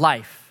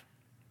life.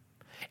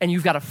 And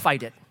you've got to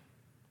fight it.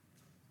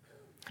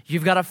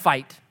 You've got to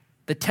fight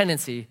the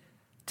tendency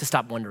to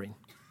stop wondering.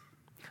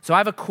 So I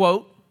have a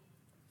quote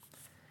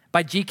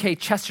by G.K.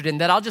 Chesterton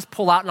that I'll just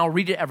pull out and I'll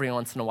read it every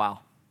once in a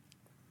while.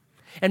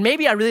 And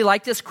maybe I really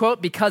like this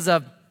quote because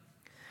of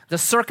the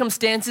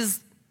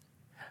circumstances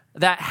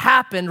that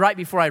happened right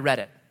before I read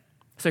it.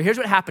 So here's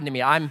what happened to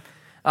me. I'm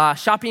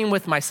shopping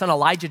with my son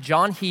Elijah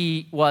John.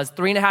 He was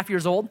 3.5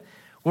 years old.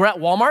 We're at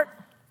Walmart,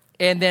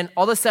 and then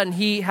all of a sudden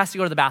he has to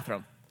go to the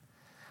bathroom.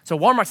 So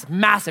Walmart's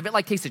massive. It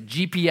takes a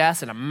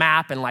GPS and a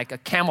map and a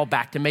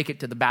Camelback to make it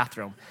to the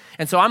bathroom.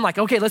 And so I'm like,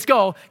 okay, let's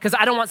go, because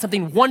I don't want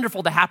something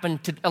wonderful to happen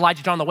to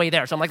Elijah John on the way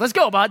there. So I'm like, let's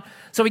go, bud.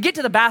 So we get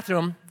to the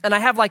bathroom, and I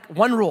have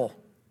one rule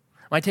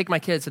when I take my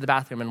kids to the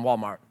bathroom in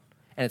Walmart,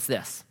 and it's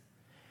this: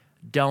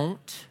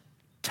 don't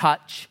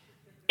touch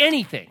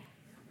anything.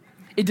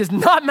 It does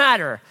not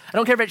matter. I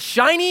don't care if it's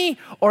shiny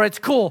or it's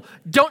cool.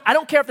 I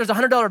don't care if there's a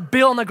 $100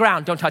 bill on the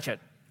ground. Don't touch it,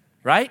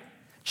 right?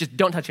 Just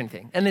don't touch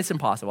anything. And it's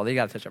impossible. You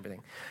got to touch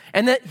everything.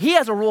 And then he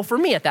has a rule for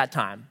me at that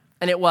time,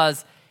 and it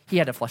was he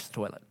had to flush the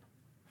toilet.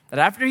 That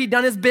after he'd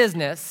done his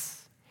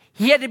business,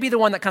 He had to be the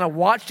one that kind of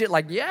watched it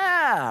like,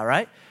 yeah,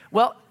 right?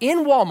 Well,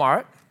 in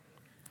Walmart,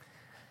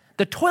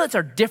 the toilets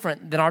are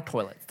different than our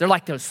toilets. They're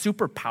like those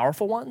super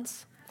powerful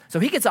ones. So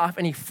he gets off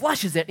and he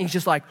flushes it and he's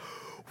just like,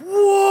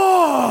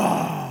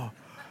 whoa,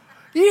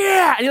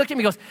 yeah. And he looked at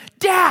me and goes,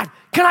 Dad,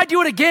 can I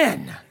do it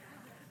again?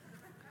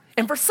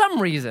 And for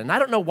some reason, I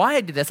don't know why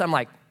I did this, I'm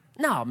like,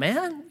 no,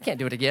 man, you can't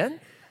do it again.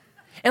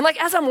 And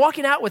like as I'm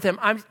walking out with him,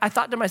 I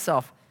thought to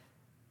myself,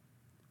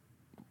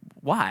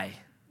 why?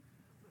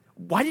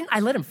 Why didn't I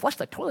let him flush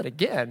the toilet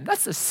again?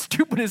 That's the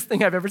stupidest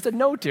thing I've ever said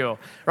no to,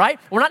 right?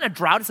 We're not in a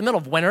drought, it's the middle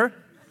of winter.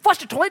 Flush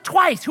the toilet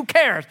twice, who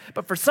cares?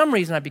 But for some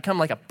reason, I've become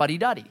like a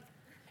fuddy-duddy.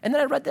 And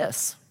then I read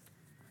this.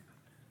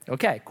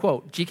 Okay,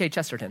 quote, G.K.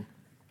 Chesterton.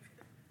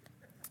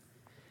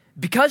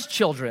 Because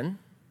children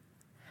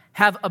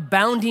have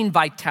abounding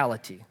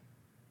vitality,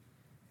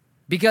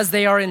 because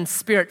they are in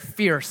spirit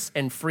fierce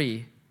and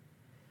free,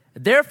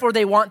 therefore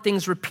they want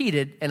things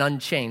repeated and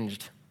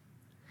unchanged.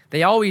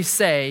 They always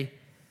say,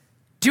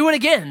 do it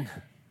again.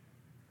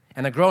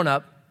 And the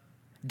grown-up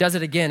does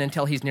it again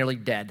until he's nearly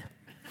dead.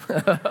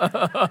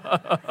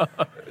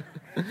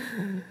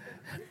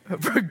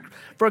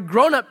 For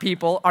grown-up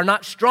people are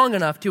not strong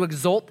enough to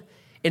exult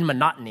in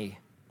monotony.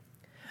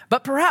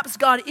 But perhaps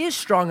God is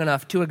strong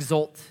enough to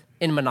exult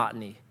in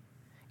monotony.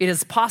 It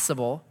is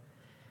possible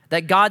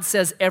that God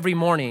says every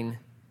morning,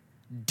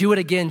 do it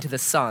again to the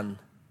sun,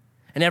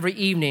 and every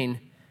evening,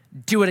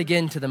 do it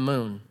again to the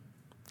moon.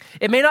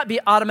 It may not be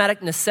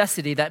automatic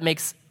necessity that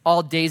makes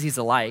all daisies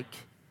alike.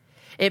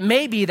 It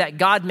may be that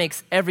God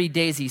makes every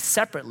daisy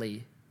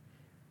separately,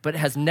 but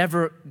has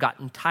never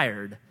gotten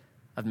tired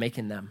of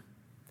making them.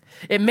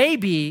 It may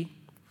be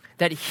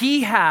that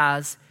he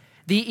has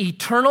the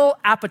eternal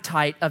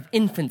appetite of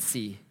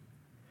infancy,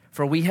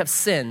 for we have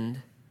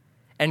sinned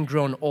and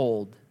grown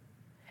old,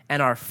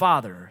 and our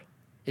Father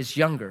is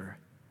younger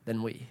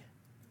than we.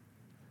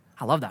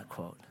 I love that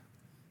quote.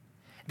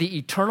 The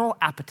eternal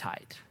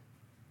appetite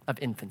of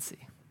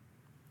infancy,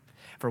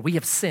 for we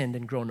have sinned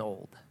and grown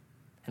old,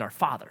 and our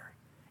Father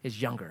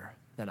is younger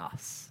than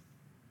us.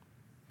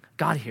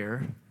 God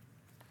here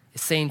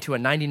is saying to a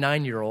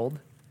 99-year-old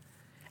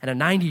and a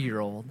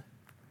 90-year-old,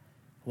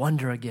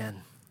 wonder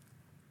again.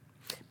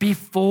 Be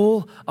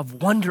full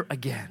of wonder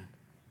again.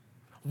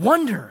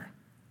 Wonder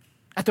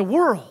at the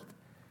world.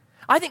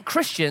 I think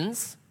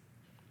Christians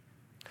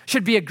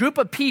should be a group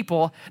of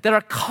people that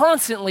are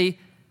constantly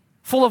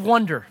full of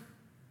wonder,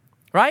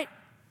 right?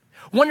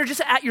 Wonder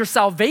just at your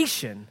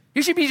salvation.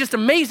 You should be just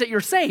amazed that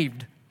you're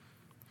saved,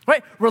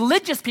 right?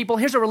 Religious people,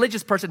 here's a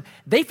religious person,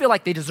 they feel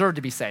like they deserve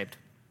to be saved.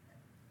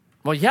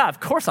 Well, yeah, of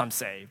course I'm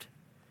saved.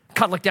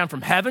 God looked down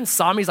from heaven,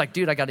 saw me, he's like,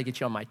 dude, I got to get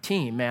you on my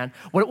team, man.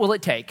 What will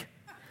it take?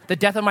 The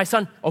death of my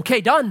son?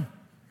 Okay, done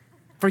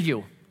for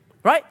you,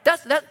 right?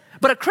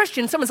 But a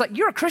Christian, someone's like,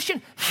 you're a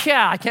Christian?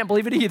 Yeah, I can't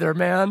believe it either,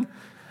 man.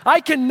 I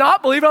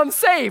cannot believe I'm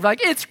saved. Like,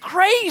 it's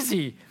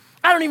crazy.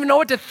 I don't even know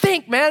what to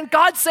think, man.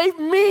 God saved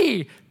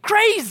me.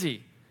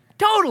 Crazy.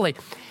 Totally.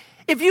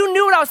 If you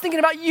knew what I was thinking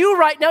about you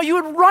right now, you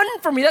would run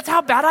from me. That's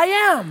how bad I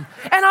am.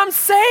 And I'm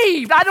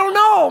saved. I don't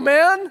know,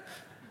 man.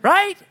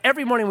 Right?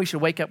 Every morning we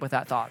should wake up with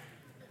that thought.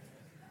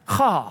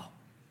 Oh,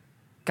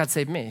 God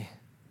saved me.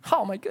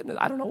 Oh my goodness,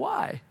 I don't know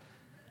why.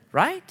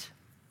 Right?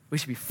 We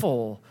should be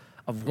full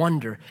of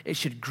wonder. It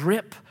should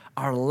grip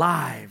our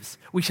lives.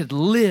 We should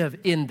live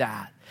in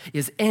that.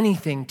 Is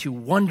anything too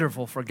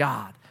wonderful for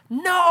God?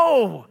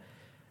 No!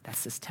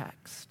 That's this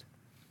text.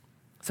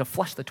 So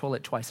flush the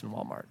toilet twice in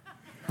Walmart.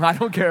 I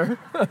don't care.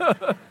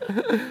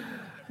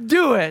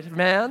 Do it,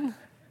 man.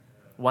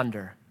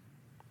 Wonder.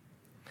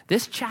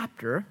 This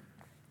chapter,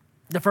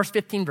 the first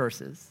 15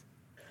 verses,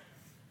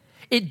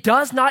 it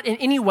does not in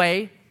any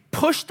way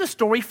push the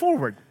story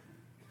forward,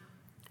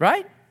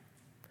 right?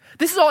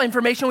 This is all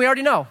information we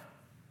already know.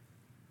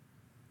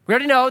 We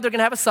already know they're going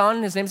to have a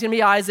son. His name's going to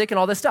be Isaac and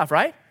all this stuff,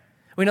 right?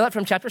 We know that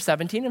from chapter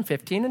 17 and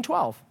 15 and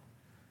 12.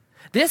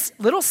 This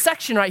little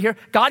section right here,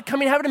 God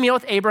coming having a meal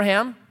with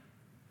Abraham,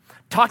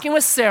 talking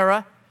with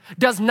Sarah,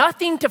 does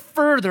nothing to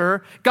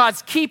further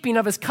God's keeping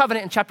of his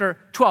covenant in chapter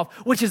 12,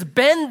 which has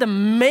been the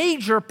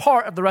major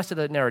part of the rest of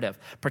the narrative.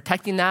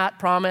 Protecting that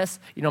promise,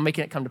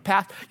 making it come to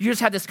pass. You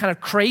just have this kind of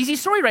crazy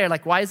story right here.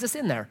 Like, why is this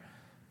in there?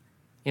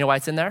 You know why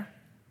it's in there?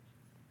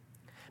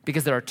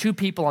 Because there are two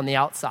people on the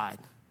outside.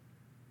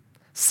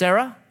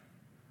 Sarah,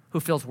 who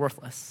feels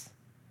worthless.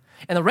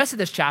 And the rest of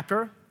this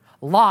chapter,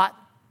 Lot,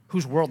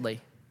 who's worldly.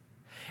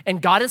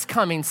 And God is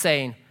coming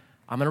saying,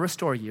 I'm going to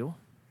restore you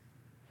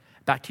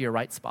back to your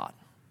right spot.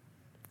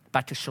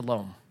 Back to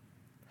shalom,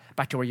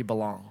 back to where you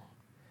belong,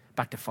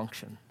 back to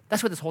function.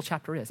 That's what this whole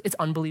chapter is. It's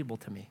unbelievable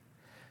to me.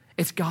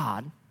 It's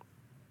God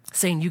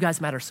saying, you guys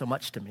matter so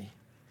much to me.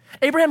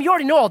 Abraham, you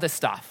already know all this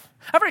stuff.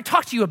 I've already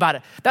talked to you about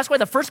it. That's why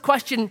the first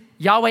question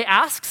Yahweh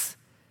asks,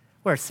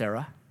 where's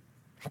Sarah?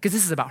 Because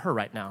this is about her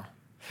right now.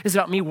 It's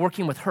about me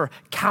working with her,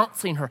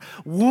 counseling her,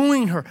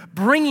 wooing her,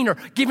 bringing her,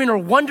 giving her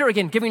wonder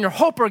again, giving her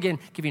hope again,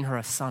 giving her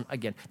a son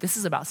again. This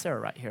is about Sarah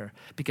right here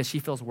because she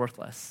feels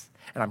worthless,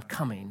 and I'm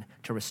coming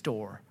to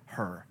restore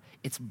her.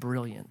 It's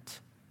brilliant.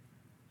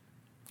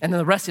 And then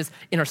the rest is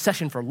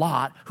intercession for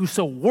Lot, who's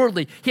so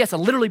worldly, he has to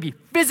literally be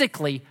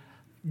physically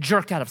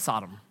jerked out of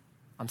Sodom.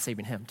 I'm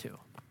saving him too.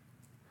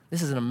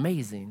 This is an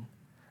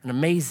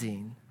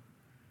amazing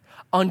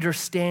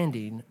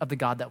understanding of the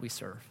God that we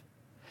serve,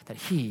 that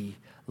he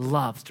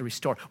loves to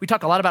restore. We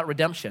talk a lot about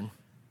redemption,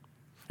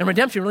 and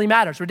redemption really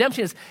matters.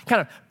 Redemption is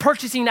kind of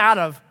purchasing out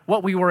of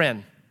what we were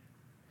in.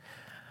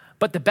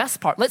 But the best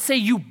part, let's say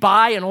you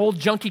buy an old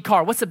junky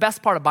car. What's the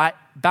best part of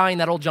buying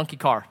that old junky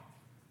car?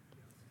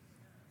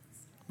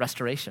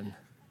 Restoration.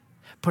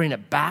 Putting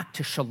it back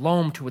to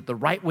shalom, to it the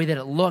right way that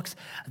it looks.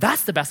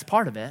 That's the best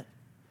part of it.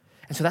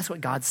 And so that's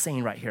what God's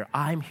saying right here.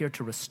 I'm here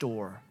to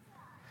restore,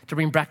 to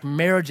bring back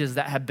marriages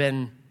that have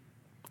been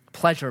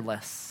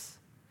pleasureless,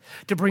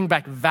 to bring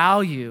back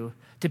value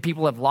to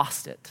people who have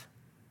lost it,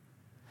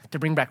 to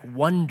bring back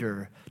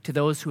wonder to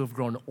those who have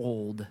grown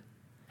old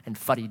and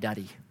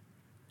fuddy-duddy.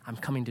 I'm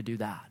coming to do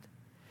that.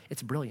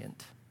 It's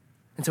brilliant.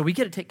 And so we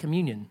get to take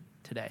communion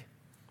today.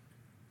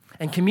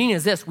 And communion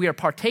is this: we are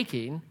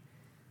partaking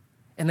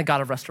in the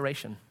God of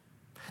restoration,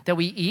 that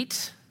we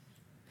eat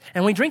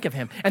and we drink of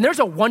him. And there's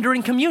a wonder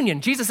in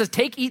communion. Jesus says,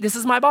 take, eat, this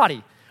is my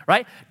body,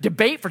 right?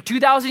 Debate for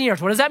 2,000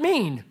 years. What does that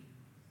mean?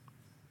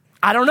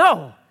 I don't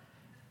know.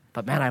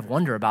 But man, I have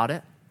wonder about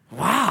it.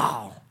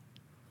 Wow.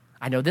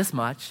 I know this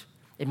much.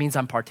 It means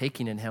I'm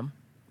partaking in him.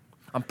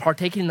 I'm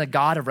partaking in the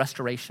God of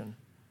restoration.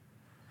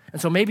 And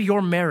so maybe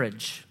your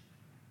marriage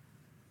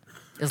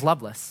is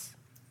loveless.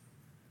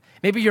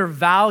 Maybe your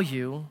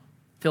value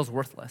feels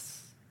worthless.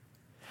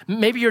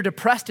 Maybe you're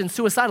depressed and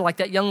suicidal like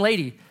that young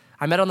lady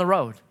I met on the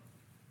road.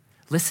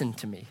 Listen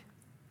to me.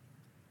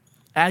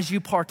 As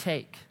you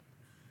partake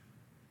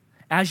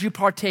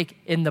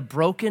in the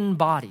broken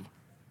body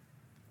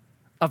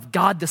of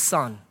God the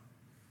Son,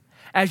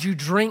 as you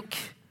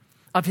drink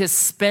of his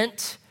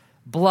spent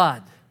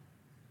blood,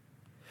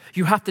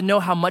 you have to know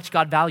how much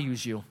God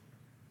values you.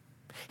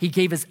 He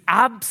gave his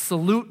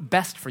absolute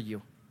best for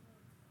you.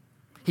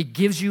 He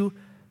gives you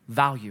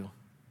value.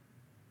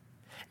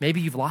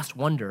 Maybe you've lost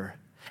wonder.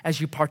 As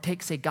you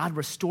partake, say, God,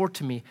 restore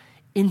to me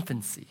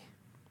infancy,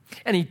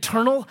 an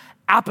eternal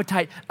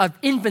appetite of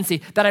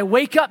infancy, that I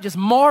wake up just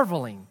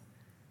marveling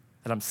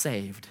that I'm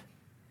saved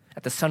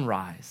at the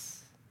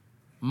sunrise,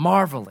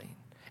 marveling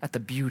at the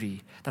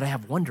beauty, that I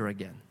have wonder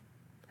again.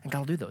 And God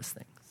will do those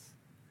things.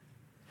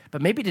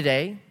 But maybe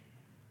today,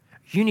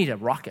 you need a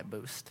rocket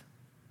boost.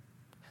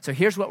 So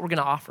here's what we're going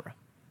to offer.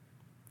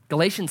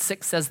 Galatians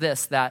 6 says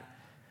this, that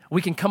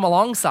we can come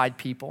alongside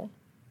people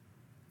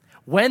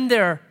when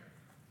they're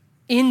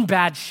in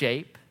bad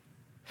shape,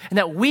 and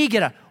that we get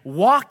to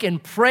walk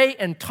and pray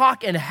and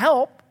talk and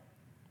help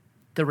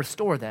to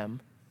restore them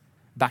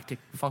back to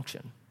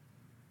function.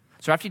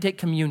 So after you take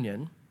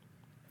communion,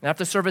 and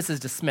after service is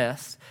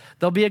dismissed,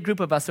 there'll be a group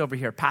of us over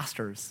here,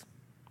 pastors,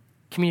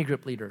 community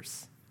group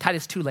leaders,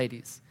 Titus 2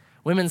 ladies,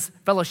 women's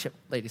fellowship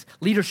ladies,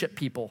 leadership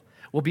people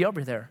will be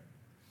over there.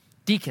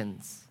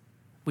 Deacons,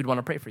 we'd want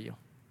to pray for you.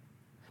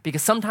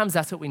 Because sometimes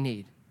that's what we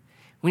need.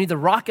 We need the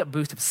rocket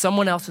boost of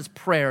someone else's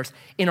prayers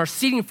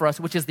interceding for us,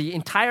 which is the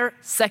entire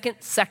second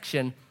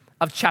section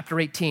of chapter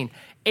 18.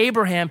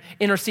 Abraham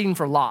interceding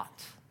for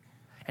Lot.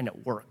 And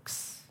it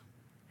works.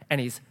 And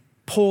he's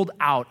pulled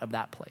out of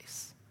that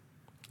place.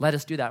 Let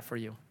us do that for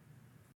you.